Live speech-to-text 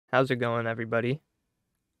How's it going, everybody?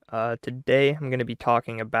 Today I'm going to be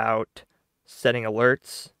talking about setting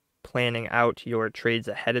alerts, planning out your trades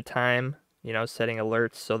ahead of time, setting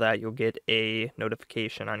alerts so that you'll get a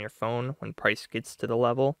notification on your phone when price gets to the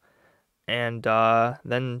level, and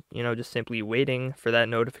then, just simply waiting for that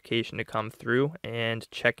notification to come through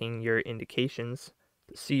and checking your indications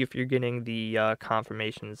to see if you're getting the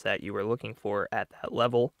confirmations that you were looking for at that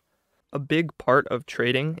level. A big part of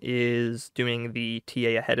trading is doing the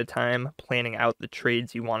TA ahead of time, planning out the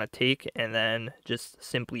trades you want to take, and then just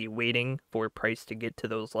simply waiting for price to get to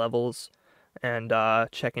those levels and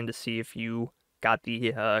checking to see if you got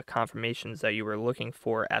the confirmations that you were looking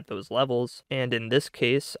for at those levels. And in this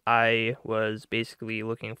case, I was basically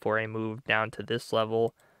looking for a move down to this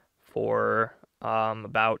level for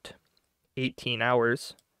about 18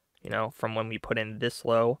 hours, from when we put in this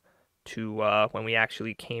low to when we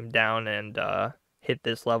actually came down and hit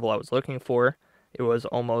this level I was looking for. It was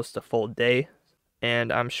almost a full day,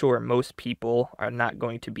 and I'm sure most people are not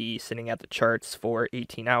going to be sitting at the charts for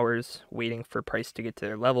 18 hours waiting for price to get to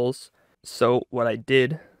their levels. So what I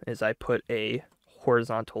did is I put a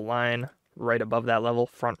horizontal line right above that level,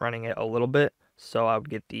 front running it a little bit, so I would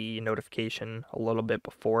get the notification a little bit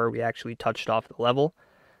before we actually touched off the level.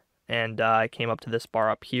 And I came up to this bar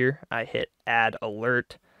up here. I hit add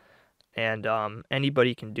alert, and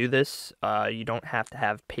anybody can do this. You don't have to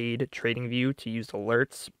have paid TradingView to use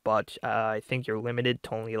alerts, but I think you're limited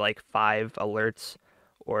to only like 5 alerts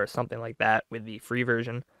or something like that with the free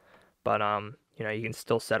version. But you can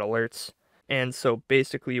still set alerts. And so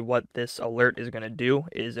basically what this alert is going to do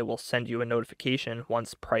is it will send you a notification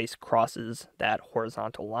once price crosses that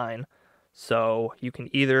horizontal line. So you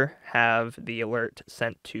can either have the alert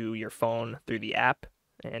sent to your phone through the app,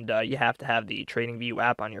 and you have to have the TradingView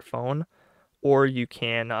app on your phone, or you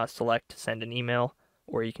can select to send an email,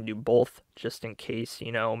 or you can do both just in case,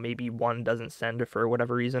 maybe one doesn't send for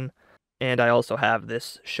whatever reason. And I also have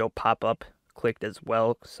this show pop-up clicked as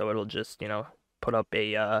well, so it'll just, put up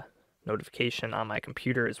a notification on my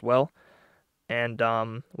computer as well. And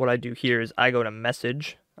what I do here is I go to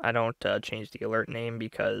message. I don't change the alert name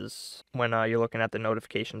because when you're looking at the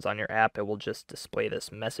notifications on your app, it will just display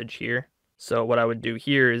this message here. So what I would do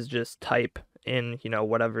here is just type in,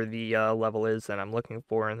 whatever the level is that I'm looking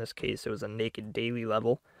for. In this case, it was a naked daily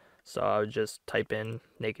level. So I would just type in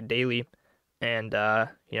naked daily. And,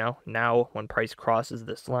 now when price crosses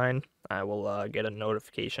this line, I will get a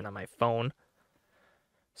notification on my phone.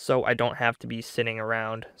 So I don't have to be sitting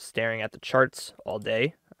around staring at the charts all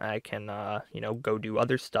day. I can, go do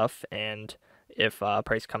other stuff. And if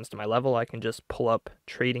price comes to my level, I can just pull up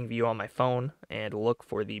TradingView on my phone and look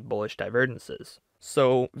for the bullish divergences.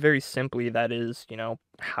 So very simply, that is,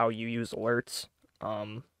 how you use alerts.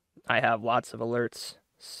 I have lots of alerts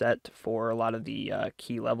set for a lot of the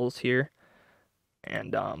key levels here.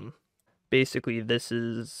 And basically, this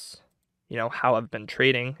is how I've been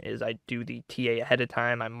trading is I do the TA ahead of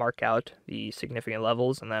time. I mark out the significant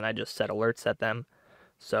levels and then I just set alerts at them.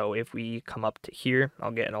 So if we come up to here,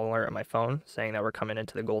 I'll get an alert on my phone saying that we're coming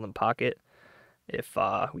into the golden pocket. If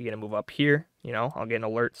we get a move up here, I'll get an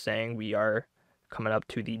alert saying we are coming up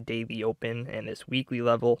to the daily open and this weekly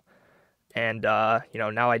level. And,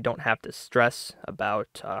 now I don't have to stress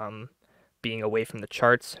about being away from the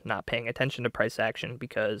charts, not paying attention to price action,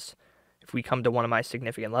 because if we come to one of my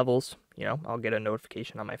significant levels, I'll get a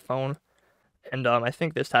notification on my phone. And I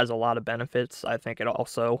think this has a lot of benefits. I think it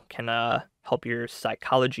also can help your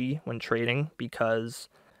psychology when trading because,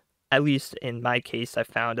 at least in my case, I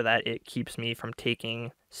found that it keeps me from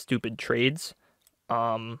taking stupid trades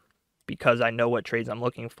because I know what trades I'm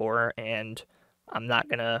looking for, and I'm not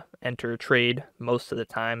going to enter a trade most of the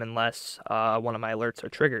time unless one of my alerts are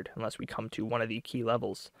triggered, unless we come to one of the key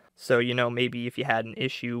levels. So, maybe if you had an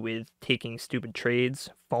issue with taking stupid trades,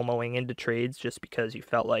 FOMOing into trades just because you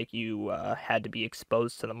felt like you had to be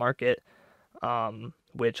exposed to the market,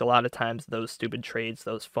 which a lot of times those stupid trades,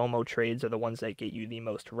 those FOMO trades, are the ones that get you the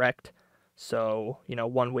most wrecked. So,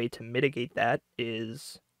 one way to mitigate that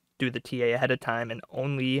is do the TA ahead of time and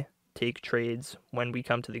only take trades when we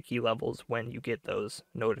come to the key levels when you get those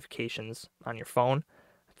notifications on your phone.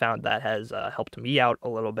 I found that has helped me out a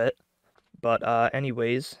little bit. But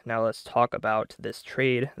anyways, now let's talk about this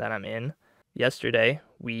trade that I'm in. Yesterday,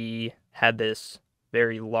 we had this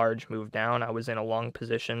very large move down. I was in a long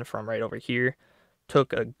position from right over here.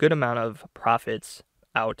 Took a good amount of profits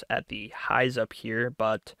out at the highs up here,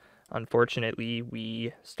 but unfortunately,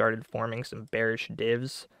 we started forming some bearish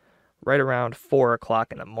divs right around 4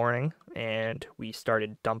 o'clock in the morning, and we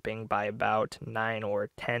started dumping by about 9 or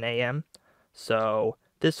 10 a.m. So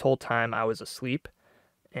this whole time I was asleep,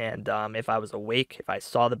 And if I was awake, if I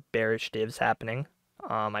saw the bearish divs happening,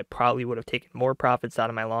 I probably would have taken more profits out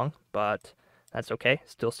of my long, but that's okay.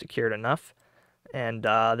 Still secured enough. And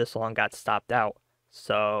this long got stopped out.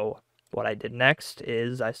 So what I did next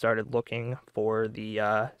is I started looking for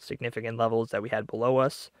the significant levels that we had below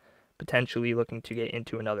us, potentially looking to get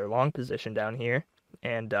into another long position down here.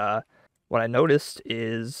 And what I noticed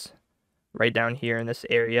is right down here in this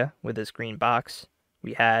area with this green box,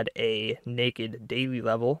 we had a naked daily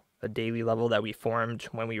level, a daily level that we formed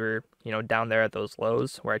when we were, down there at those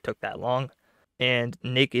lows where I took that long. And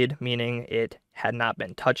naked meaning it had not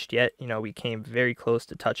been touched yet. We came very close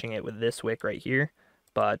to touching it with this wick right here.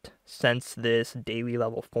 But since this daily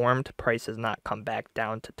level formed, price has not come back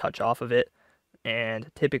down to touch off of it. And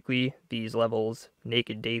typically these levels,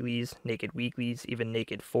 naked dailies, naked weeklies, even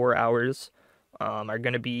naked 4 hours, are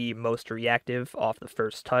going to be most reactive off the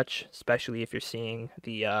first touch, especially if you're seeing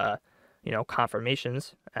the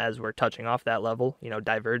confirmations as we're touching off that level,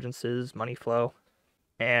 divergences, money flow.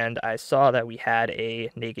 And I saw that we had a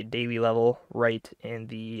naked daily level right in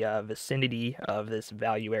the vicinity of this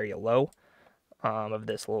value area low, of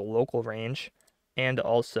this little local range. And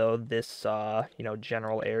also this,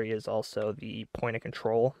 general area is also the point of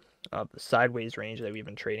control of the sideways range that we've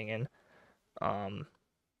been trading in.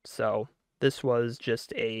 So this was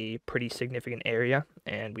just a pretty significant area,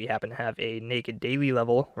 and we happen to have a naked daily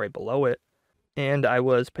level right below it. And I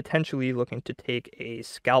was potentially looking to take a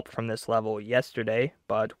scalp from this level yesterday,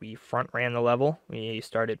 but we front ran the level. We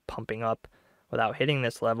started pumping up without hitting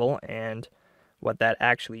this level, and what that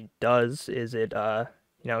actually does is it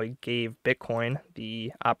gave Bitcoin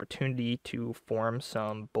the opportunity to form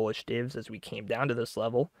some bullish divs as we came down to this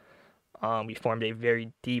level. We formed a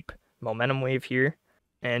very deep momentum wave here,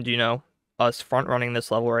 and us front running this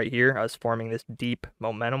level right here, us forming this deep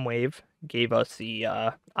momentum wave, gave us the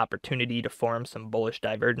opportunity to form some bullish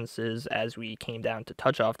divergences as we came down to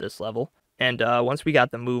touch off this level. And once we got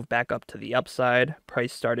the move back up to the upside,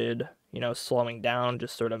 price started, slowing down,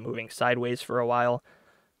 just sort of moving sideways for a while.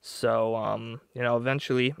 So,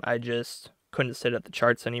 eventually I just couldn't sit at the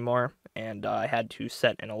charts anymore, and I had to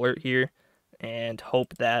set an alert here and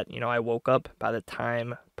hope that, I woke up by the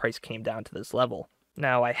time price came down to this level.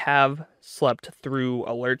 Now, I have slept through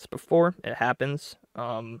alerts before. It happens.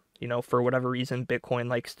 For whatever reason, Bitcoin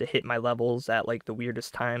likes to hit my levels at like the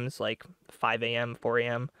weirdest times, like 5 a.m., 4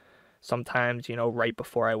 a.m., sometimes, right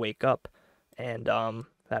before I wake up. And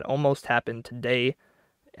that almost happened today.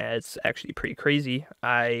 It's actually pretty crazy.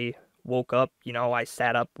 I woke up, I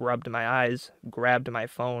sat up, rubbed my eyes, grabbed my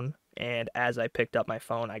phone, and as I picked up my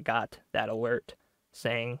phone, I got that alert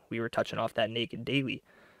saying we were touching off that naked daily.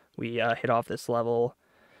 We hit off this level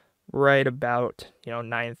right about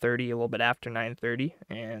 9:30, a little bit after 9:30,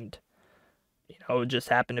 and it just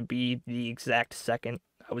happened to be the exact second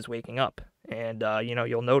I was waking up. And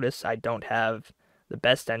you'll notice I don't have the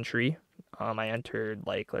best entry. I entered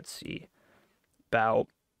let's see, about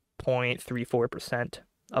 0.34%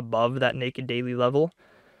 above that naked daily level,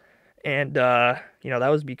 and that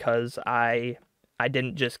was because I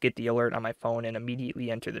didn't just get the alert on my phone and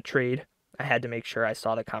immediately enter the trade. I had to make sure I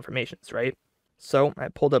saw the confirmations, right? So I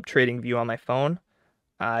pulled up TradingView on my phone.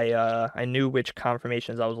 I knew which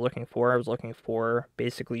confirmations I was looking for. I was looking for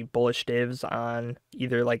basically bullish divs on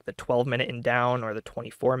either like the 12-minute and down or the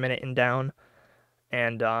 24-minute and down.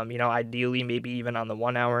 And, ideally maybe even on the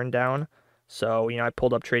 1 hour and down. So, I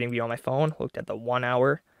pulled up TradingView on my phone, looked at the 1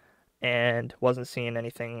 hour, and wasn't seeing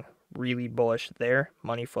anything really bullish there.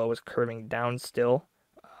 Money flow was curving down still.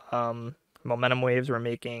 Momentum waves were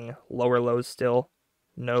making lower lows still.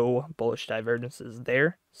 No bullish divergences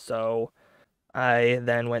there. So I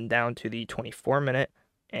then went down to the 24-minute,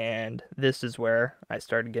 and this is where I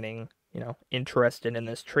started getting, interested in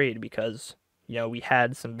this trade because, we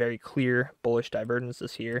had some very clear bullish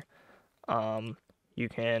divergences here. You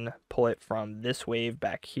can pull it from this wave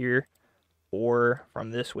back here or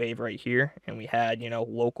from this wave right here, and we had,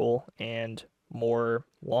 local and more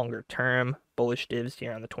longer term bullish divs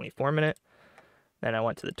here on the 24-minute. Then I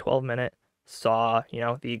went to the 12-minute, saw,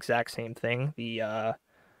 the exact same thing, the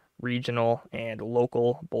regional and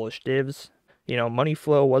local bullish divs. Money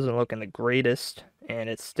flow wasn't looking the greatest, and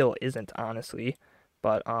it still isn't, honestly.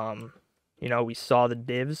 But, we saw the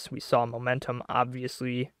divs. We saw momentum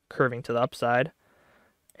obviously curving to the upside.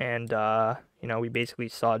 And, we basically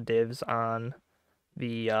saw divs on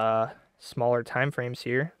the smaller time frames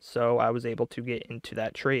here. So I was able to get into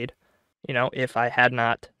that trade. If I had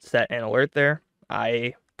not set an alert there,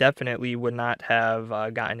 I definitely would not have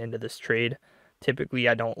gotten into this trade. Typically,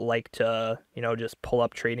 I don't like to, just pull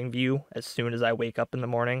up TradingView as soon as I wake up in the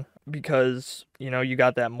morning because, you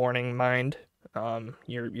got that morning mind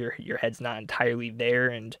Your head's not entirely there,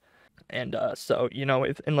 and so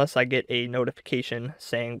if unless I get a notification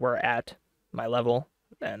saying we're at my level,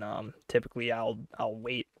 then typically I'll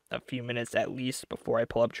wait a few minutes at least before I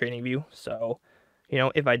pull up TradingView. So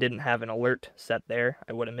if I didn't have an alert set there,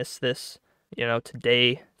 I would have missed this.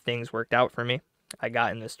 Today things worked out for me. I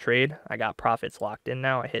got in this trade. I got profits locked in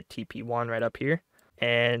now. I hit TP1 right up here.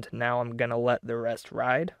 And now I'm going to let the rest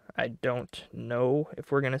ride. I don't know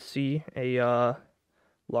if we're going to see a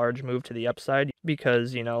large move to the upside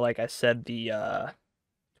because, like I said, the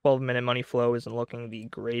 12-minute money flow isn't looking the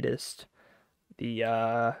greatest.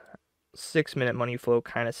 The 6-minute money flow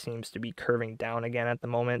kind of seems to be curving down again at the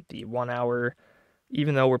moment. The 1 hour,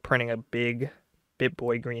 even though we're printing a big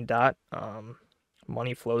BitBoy green dot,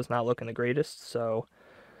 money flow is not looking the greatest. So,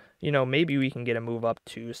 maybe we can get a move up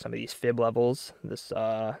to some of these fib levels. This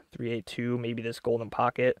 382, maybe this golden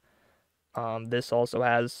pocket. This also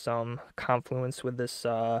has some confluence with this,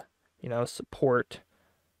 support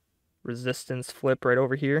resistance flip right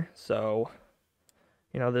over here. So,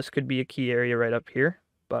 this could be a key area right up here.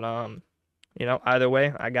 But, either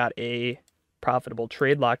way, I got a profitable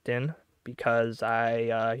trade locked in because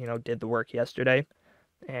I, did the work yesterday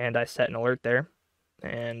and I set an alert there.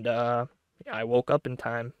 And I woke up in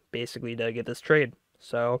time basically to get this trade.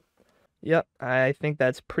 So, yep, I think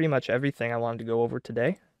that's pretty much everything I wanted to go over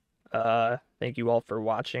today. Thank you all for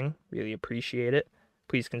watching. Really appreciate it.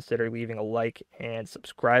 Please consider leaving a like and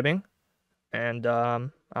subscribing. And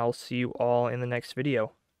I'll see you all in the next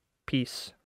video. Peace.